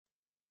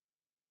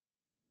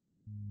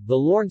The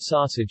Lorne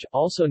sausage,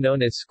 also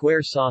known as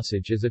square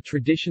sausage, is a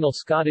traditional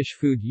Scottish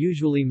food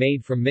usually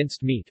made from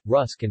minced meat,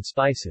 rusk and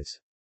spices.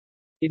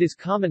 It is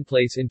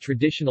commonplace in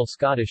traditional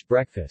Scottish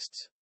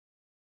breakfasts.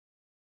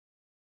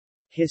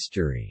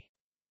 History.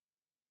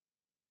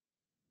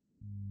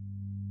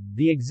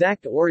 The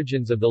exact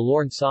origins of the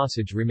Lorne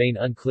sausage remain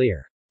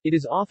unclear. It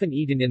is often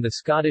eaten in the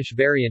Scottish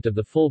variant of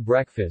the full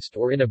breakfast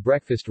or in a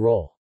breakfast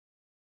roll.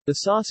 The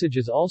sausage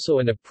is also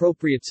an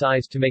appropriate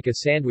size to make a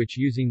sandwich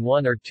using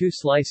 1 or 2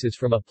 slices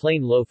from a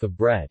plain loaf of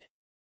bread.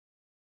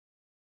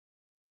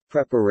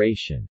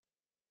 Preparation.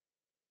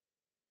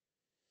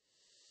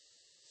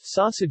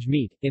 Sausage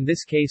meat, in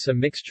this case a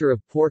mixture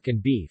of pork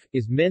and beef,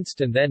 is minced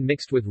and then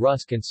mixed with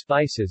rusk and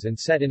spices and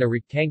set in a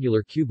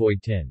rectangular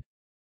cuboid tin.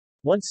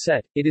 Once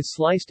set, it is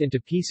sliced into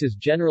pieces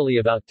generally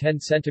about 10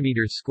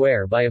 cm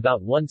square by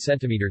about 1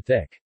 cm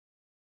thick.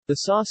 The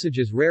sausage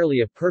is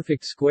rarely a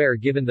perfect square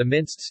given the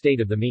minced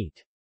state of the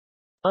meat.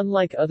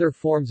 Unlike other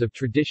forms of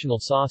traditional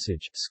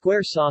sausage,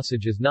 square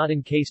sausage is not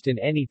encased in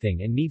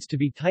anything and needs to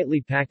be tightly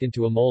packed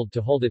into a mold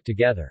to hold it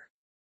together.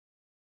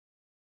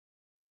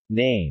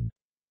 Name.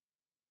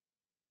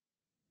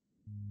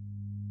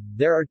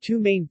 There are 2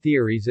 main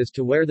theories as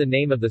to where the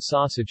name of the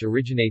sausage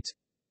originates.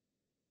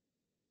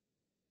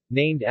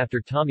 Named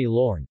after Tommy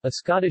Lorne, a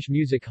Scottish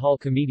music hall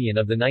comedian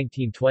of the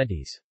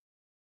 1920s.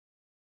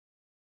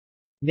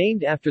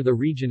 Named after the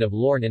region of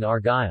Lorne in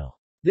Argyll.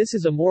 This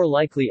is a more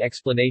likely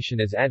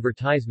explanation as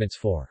advertisements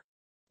for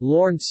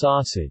Lorne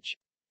sausage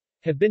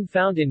have been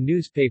found in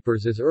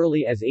newspapers as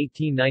early as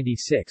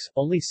 1896,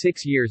 only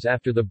 6 years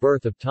after the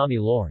birth of Tommy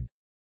Lorne.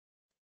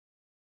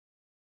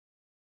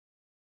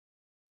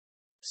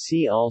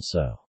 See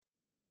also: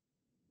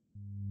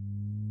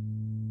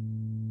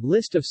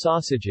 List of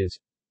sausages,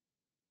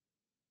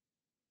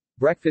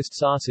 breakfast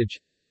sausage,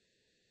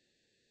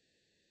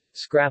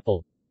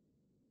 scrapple,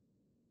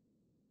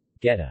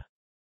 Geta.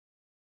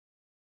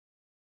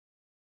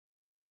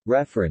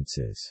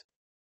 References.